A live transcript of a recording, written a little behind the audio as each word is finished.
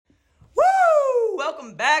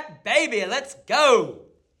welcome back, baby. Let's go.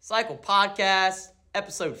 Cycle Podcast,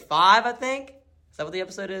 episode 5, I think. Is that what the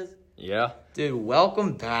episode is? Yeah. Dude,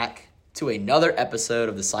 welcome back to another episode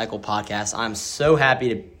of the Cycle Podcast. I'm so happy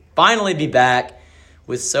to finally be back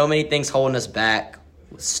with so many things holding us back.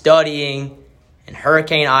 With studying and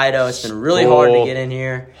Hurricane Ida. It's been really hard to get in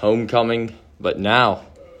here. Homecoming, but now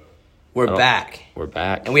We're back. we're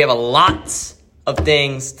back. And we have a lot of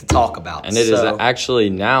things to talk about. And it is actually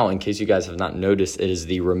now, in case you guys have not noticed, it is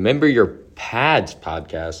the Remember Your Pads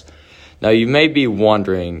podcast. Now, you may be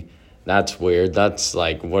wondering, that's weird. That's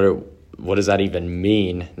like, what does that even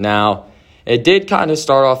mean? Now, it did kind of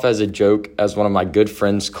start off as a joke, as one of my good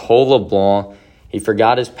friends, Cole LeBlanc, he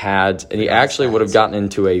forgot his pads, and he actually would have gotten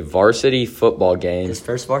into a varsity football game. His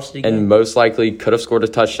first varsity game? And most likely could have scored a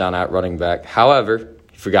touchdown at running back. However,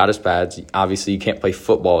 he forgot his pads. Obviously, you can't play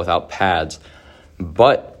football without pads.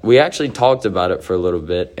 But we actually talked about it for a little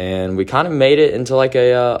bit, and we kind of made it into like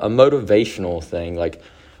a motivational thing, like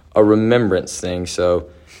a remembrance thing.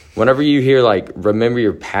 So whenever you hear like remember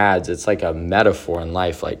your pads, it's like a metaphor in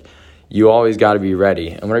life. Like you always got to be ready.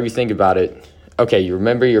 And whenever you think about it, okay, you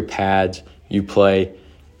remember your pads, you play,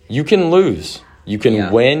 you can lose. You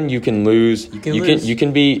can win, you can lose. You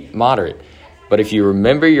can be moderate. But if you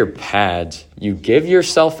remember your pads, you give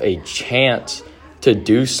yourself a chance to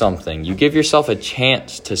do something. You give yourself a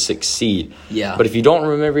chance to succeed. Yeah. But if you don't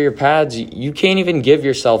remember your pads, you can't even give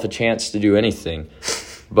yourself a chance to do anything.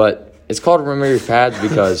 But it's called Remember Your Pads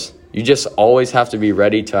because you just always have to be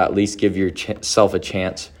ready to at least give yourself a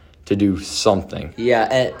chance to do something. Yeah,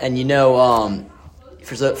 and you know,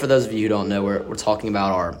 for those of you who don't know, we're talking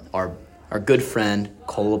about our good friend,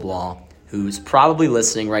 Cole LeBlanc, who's probably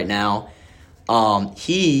listening right now.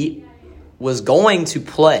 He was going to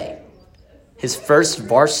play his first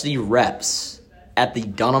varsity reps at the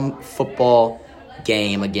Dunham football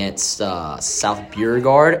game against South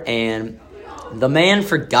Beauregard, and the man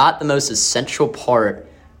forgot the most essential part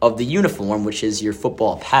of the uniform, which is your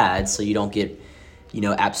football pads, so you don't get,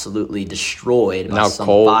 absolutely destroyed by some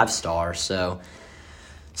 5-star. So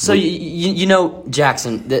you know,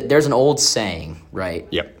 Jackson, there's an old saying, right?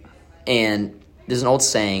 Yep. And there's an old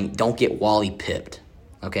saying, don't get Wally pipped,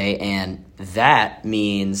 okay? And that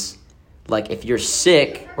means, like, if you're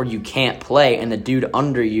sick or you can't play and the dude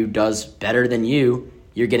under you does better than you,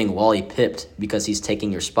 you're getting Wally pipped because he's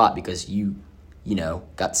taking your spot because you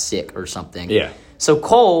got sick or something. Yeah. So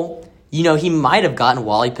Cole, he might have gotten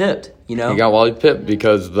Wally pipped, He got Wally pipped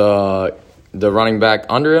because the running back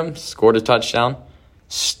under him scored a touchdown.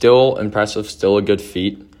 Still impressive, still a good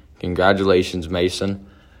feat. Congratulations, Mason.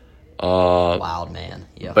 Wild man.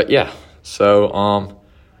 Yeah. But yeah, so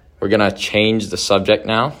we're going to change the subject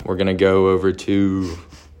now. We're going to go over to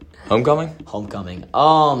homecoming. Homecoming.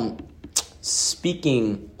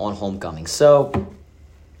 Speaking on homecoming. So,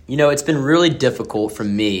 it's been really difficult for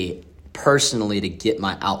me personally to get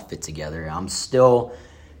my outfit together. I'm still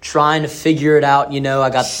trying to figure it out. I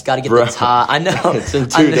got to get the tie. I know. It's in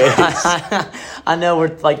 2 days. I know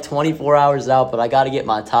we're like 24 hours out, but I got to get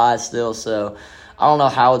my tie still. So I don't know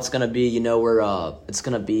how it's going to be. It's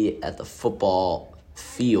going to be at the football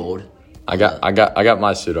field. I got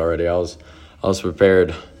my suit already. I was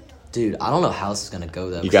prepared. Dude, I don't know how this is going to go,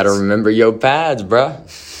 though. You got to remember your pads,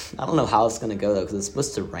 bruh. I don't know how it's going to go, though, because it's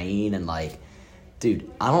supposed to rain and, dude,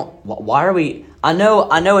 why are we, I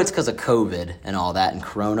know it's because of COVID and all that and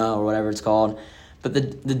Corona or whatever it's called, but the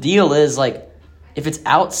deal is, if it's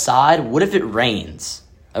outside, what if it rains?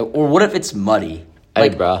 Or what if it's muddy? Hey,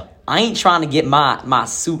 bruh. I ain't trying to get my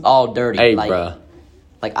suit all dirty. Hey, bruh.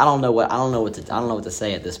 I don't know what to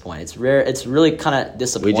say at this point. It's rare. It's really kind of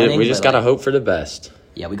disappointing. We just gotta hope for the best.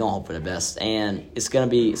 Yeah, we gonna hope for the best, and it's gonna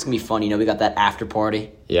be fun. We got that after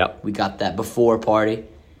party. Yep. We got that before party,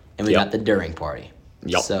 and we got the during party.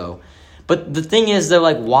 Yep. So, but the thing is,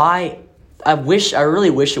 though, why? I really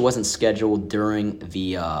wish it wasn't scheduled during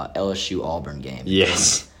the LSU Auburn game.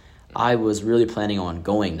 Yes. I was really planning on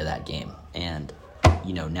going to that game, and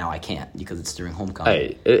now I can't because it's during homecoming.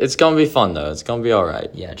 Hey, it's going to be fun, though. It's going to be all right.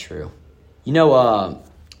 Yeah, true. There are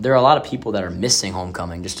a lot of people that are missing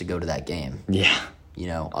homecoming just to go to that game. Yeah.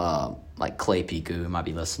 Like Clay Piku, who might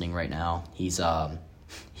be listening right now.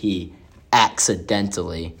 He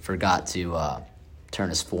accidentally forgot to turn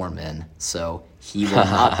his form in, so he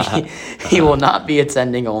will not be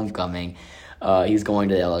attending homecoming. He's going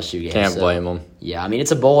to the LSU game. Can't blame him. Yeah,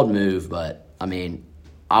 it's a bold move, but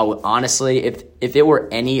I would honestly, if it were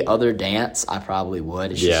any other dance, I probably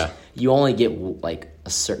would. It's just, you only get a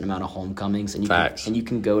certain amount of homecomings, and you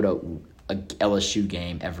can go to a LSU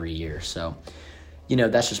game every year. So,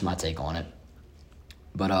 that's just my take on it.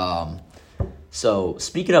 But So,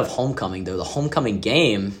 speaking of homecoming, though, the homecoming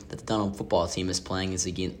game that the Dunham football team is playing is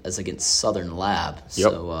against Southern Lab.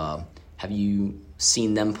 Yep. So, have you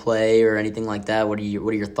seen them play or anything like that? What are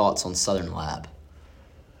your thoughts on Southern Lab?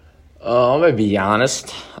 I'm going to be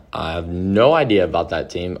honest. I have no idea about that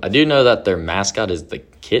team. I do know that their mascot is the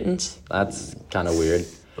Kittens. That's kind of weird.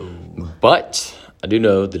 Ooh. But I do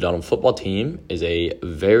know the Dunham football team is a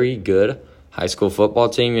very good high school football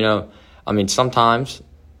team. I mean, sometimes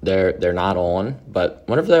they're not on, but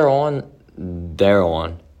whenever they're on, they're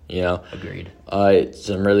on. Agreed.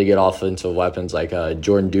 Some really good offensive weapons like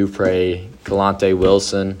Jordan Dupre, Kalante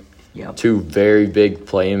Wilson. Yep. Two very big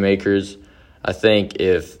playmakers. I think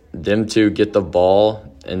if them two get the ball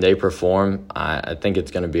and they perform, I think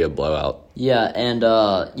it's going to be a blowout. Yeah, and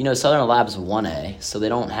Southern Lab's 1A, so they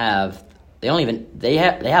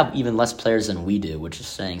have even less players than we do, which is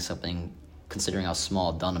saying something considering how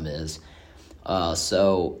small Dunham is.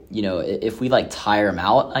 So if we tire them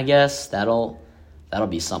out, I guess that'll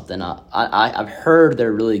be something. I've heard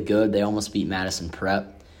they're really good. They almost beat Madison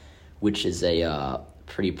Prep, which is a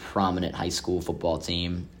pretty prominent high school football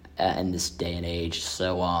team in this day and age.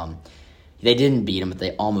 So they didn't beat them, but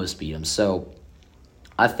they almost beat them. So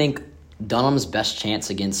I think Dunham's best chance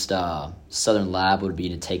against Southern Lab would be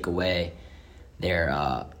to take away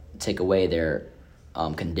their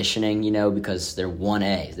conditioning, because they're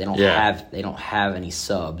 1A. They don't have any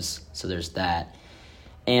subs, so there's that.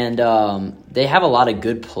 And they have a lot of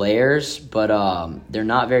good players, but they're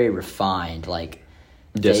not very refined.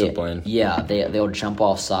 Discipline. They'll jump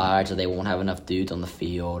off sides, or they won't have enough dudes on the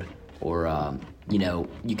field, or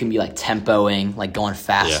you can be tempoing, going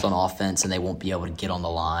fast on offense, and they won't be able to get on the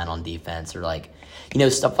line on defense, or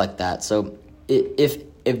stuff like that. So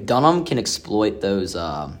if Dunham can exploit those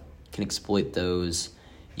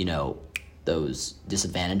those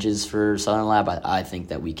disadvantages for Southern Lab, I think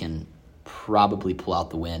that we can probably pull out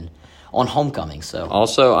the win on homecoming. So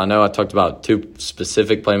also, I know I talked about two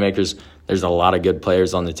specific playmakers. There's a lot of good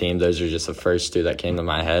players on the team. Those are just the first two that came to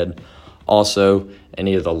my head. Also,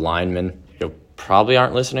 any of the linemen, probably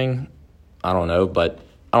aren't listening. I don't know, but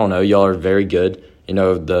I don't know. Y'all are very good.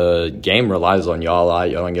 The game relies on y'all a lot.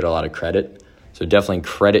 Y'all don't get a lot of credit. So definitely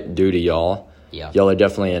credit due to y'all. Yeah. Y'all are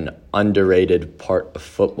definitely an underrated part of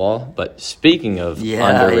football. But speaking of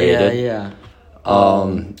underrated,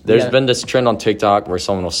 there's been this trend on TikTok where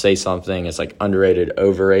someone will say something. It's underrated,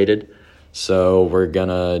 overrated. So we're going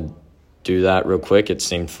to do that real quick. It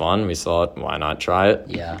seemed fun. We thought, why not try it?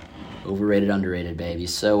 Yeah. Overrated, underrated, baby.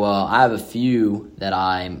 So I have a few that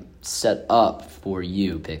I'm set up for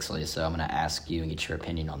you, Pixley. So I'm going to ask you and get your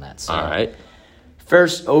opinion on that. So, all right.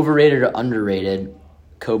 First, overrated or underrated,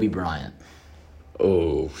 Kobe Bryant.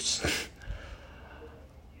 Oh.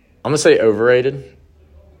 I'm going to say overrated.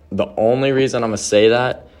 The only reason I'm going to say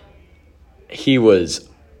that, he was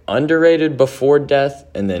underrated before death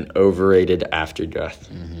and then overrated after death.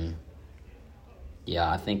 Mm-hmm. Yeah,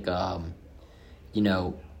 I think,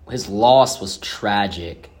 his loss was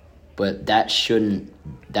tragic, but that shouldn't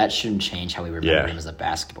change how we remember him as a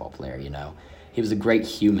basketball player. He was a great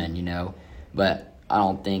human, but I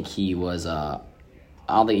don't think he was a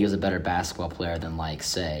better basketball player than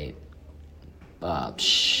say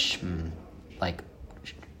LeBron.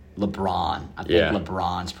 I think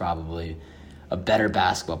LeBron's probably a better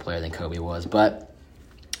basketball player than Kobe was. But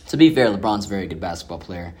to be fair, LeBron's a very good basketball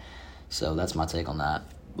player. So that's my take on that.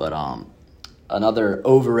 But another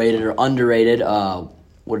overrated or underrated,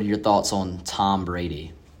 what are your thoughts on Tom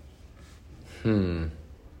Brady? I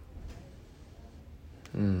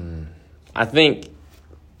think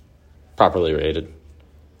properly rated.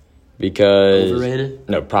 Because overrated?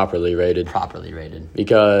 No, properly rated. Properly rated.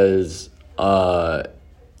 Because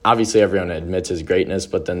obviously everyone admits his greatness,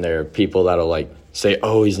 but then there are people that'll say,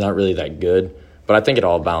 oh, he's not really that good. But I think it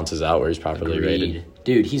all balances out where he's properly rated.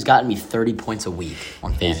 Dude, he's gotten me 30 points a week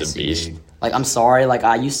on fantasy. He's a beast. Dude. I'm sorry.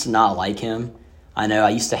 I used to not like him. I know I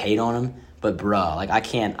used to hate on him. But, bruh, I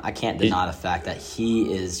can't deny the fact that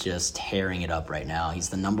he is just tearing it up right now. He's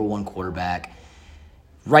the number one quarterback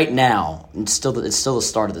right now. It's still the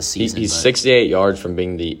start of the season. He's 68 yards from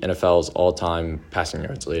being the NFL's all-time passing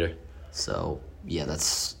yards leader. So, yeah,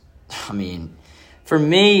 for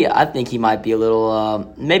me, I think he might be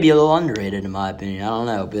maybe a little underrated in my opinion. I don't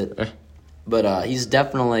know, but he's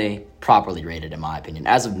definitely properly rated in my opinion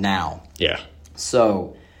as of now. Yeah.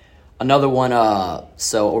 So another one.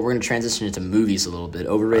 So we're gonna transition into movies a little bit.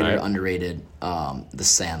 Overrated or underrated? The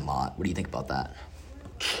Sandlot. What do you think about that?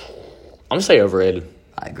 I'm gonna say overrated.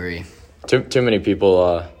 I agree. Too many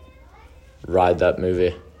people ride that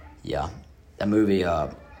movie. Yeah, that movie.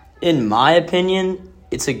 In my opinion,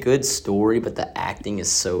 it's a good story, but the acting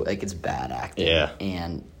is so, like, it's bad acting. Yeah.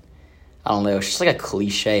 And I don't know, it's just like a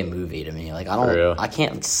cliche movie to me. Like, For real. I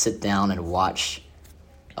can't sit down and watch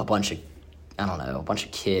a bunch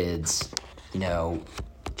of kids,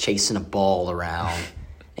 chasing a ball around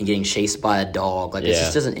and getting chased by a dog. Like, it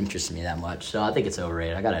just doesn't interest me that much. So I think it's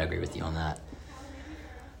overrated. I gotta agree with you on that.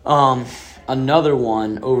 Another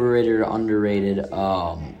one, overrated or underrated,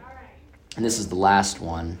 and this is the last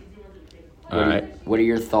one. All right. What are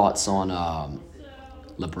your thoughts on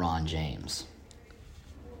LeBron James?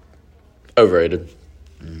 Overrated.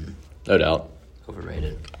 No doubt.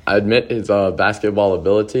 Overrated. I admit his basketball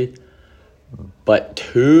ability, but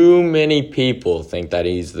too many people think that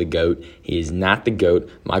he's the GOAT. He is not the GOAT.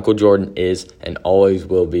 Michael Jordan is and always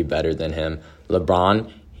will be better than him.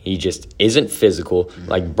 LeBron, he just isn't physical.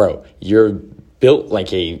 Like, bro, you're built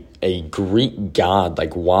like a Greek god.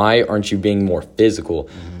 Like, why aren't you being more physical?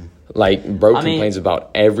 Like, bro complains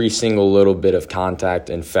about every single little bit of contact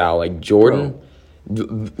and foul. Like, Jordan,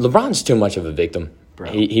 LeBron's too much of a victim.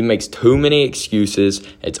 He makes too many excuses.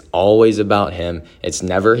 It's always about him. It's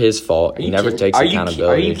never his fault. He never takes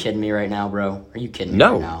accountability. Are you kidding me right now, bro? Are you kidding me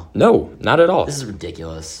right now? No, not at all. This is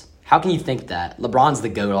ridiculous. How can you think that? LeBron's the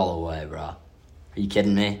GOAT all the way, bro. Are you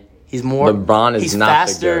kidding me? LeBron is not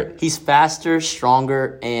faster, the GOAT. He's faster,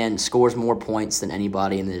 stronger, and scores more points than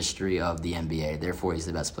anybody in the history of the NBA. Therefore, he's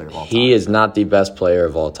the best player of all time. He is not the best player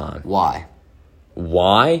of all time. Why?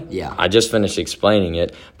 Why? Yeah. I just finished explaining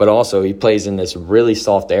it. But also, he plays in this really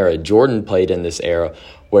soft era. Jordan played in this era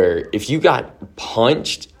where if you got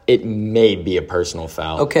punched, it may be a personal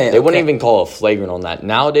foul. They wouldn't even call a flagrant on that.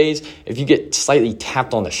 Nowadays, if you get slightly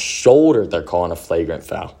tapped on the shoulder, they're calling a flagrant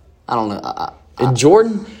foul. I don't know. And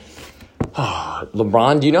Jordan...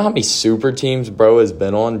 LeBron, do you know how many super teams bro has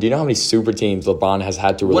been on? Do you know how many super teams LeBron has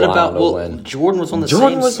had to rely on to win? Jordan was on the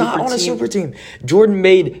Jordan same was super not on team. a super team. Jordan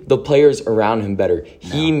made the players around him better.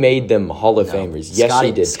 He made them Hall of Famers. Yes,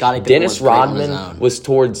 he did. Dennis Rodman was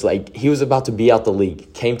towards, like, he was about to be out the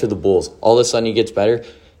league, came to the Bulls. All of a sudden he gets better.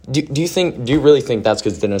 Do you really think that's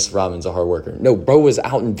because Dennis Rodman's a hard worker? No, bro was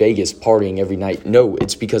out in Vegas partying every night. No,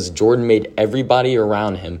 it's because Jordan made everybody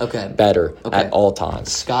around him better at all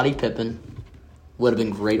times. Scottie Pippen would have been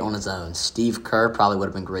great on his own. Steve Kerr probably would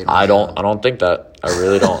have been great on his own. I don't think that. I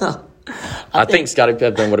really don't. I think Scottie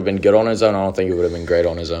Pippen would have been good on his own. I don't think he would have been great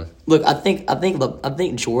on his own. Look, I think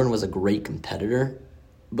Jordan was a great competitor,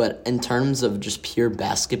 but in terms of just pure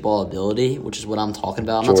basketball ability, which is what I'm talking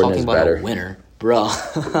about, I'm not talking about a winner. Bro.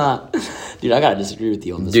 Dude, I gotta disagree with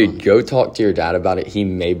you on this one. Dude, go talk to your dad about it. He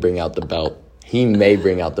may bring out the belt.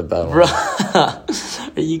 Bro. Are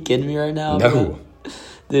you kidding me right now? No. Bro?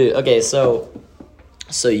 Dude, okay, so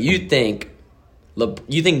you think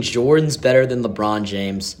Jordan's better than LeBron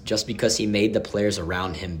James just because he made the players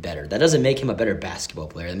around him better. That doesn't make him a better basketball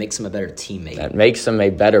player. That makes him a better teammate. That makes him a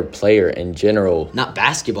better player in general. Not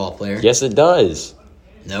basketball player. Yes, it does.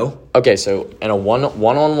 No? Okay, so in a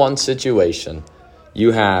one-on-one situation,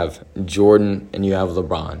 you have Jordan and you have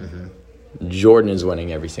LeBron. Jordan is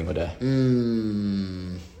winning every single day.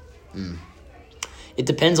 It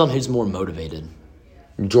depends on who's more motivated.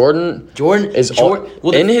 Jordan is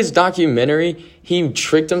in his documentary, he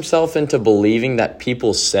tricked himself into believing that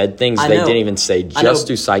people said things they didn't even say just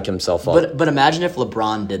to psych himself up. But imagine if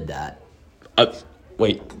LeBron did that.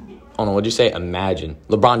 Wait. Hold on, what'd you say? Imagine.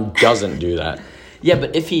 LeBron doesn't do that. Yeah,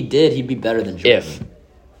 but if he did, he'd be better than Jordan.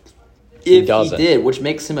 If he did, which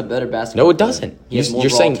makes him a better basketball player. No, it doesn't. You're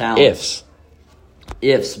saying talent.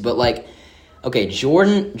 Ifs, but like, okay,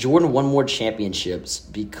 Jordan won more championships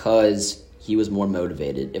because he was more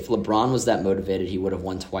motivated. If LeBron was that motivated, he would have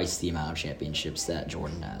won twice the amount of championships that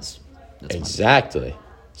Jordan has. Exactly.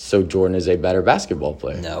 So Jordan is a better basketball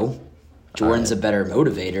player. No. Jordan's a better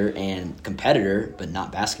motivator and competitor, but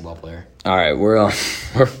not basketball player. All right, we're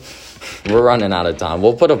running out of time.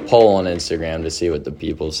 We'll put a poll on Instagram to see what the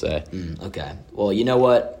people say. Okay. Well, you know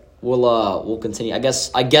what? We'll continue. I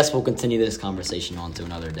guess we'll continue this conversation on to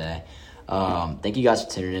another day. Thank you guys for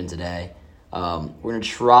tuning in today. We're gonna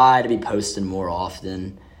try to be posting more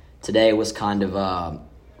often. Today was kind of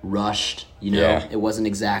rushed. It wasn't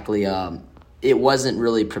exactly. It wasn't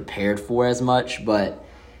really prepared for as much, but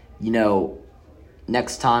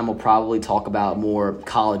next time we'll probably talk about more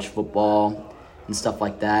college football and stuff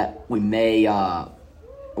like that. We may.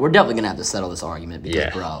 We're definitely gonna have to settle this argument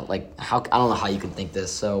because, bro, like, I don't know how you can think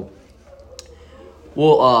this. So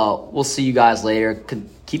we'll see you guys later.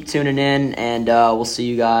 Keep tuning in, and we'll see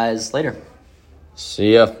you guys later.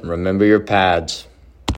 See ya. Remember your pads.